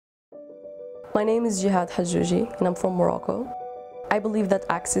My name is Jihad Hajjouji and I'm from Morocco. I believe that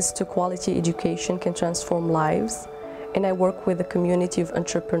access to quality education can transform lives, and I work with a community of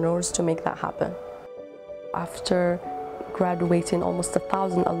entrepreneurs to make that happen. After graduating almost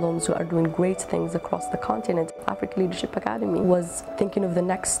 1,000 alums who are doing great things across the continent, Africa Leadership Academy was thinking of the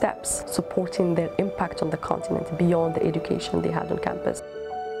next steps, supporting their impact on the continent beyond the education they had on campus.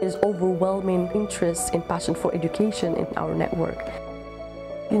 There's overwhelming interest and passion for education in our network.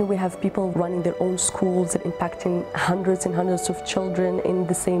 We have people running their own schools and impacting hundreds and hundreds of children in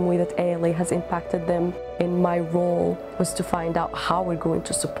the same way that ALA has impacted them. And my role was to find out how we're going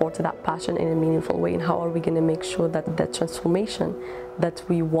to support that passion in a meaningful way, and how are we going to make sure that the transformation that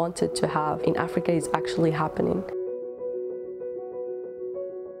we wanted to have in Africa is actually happening.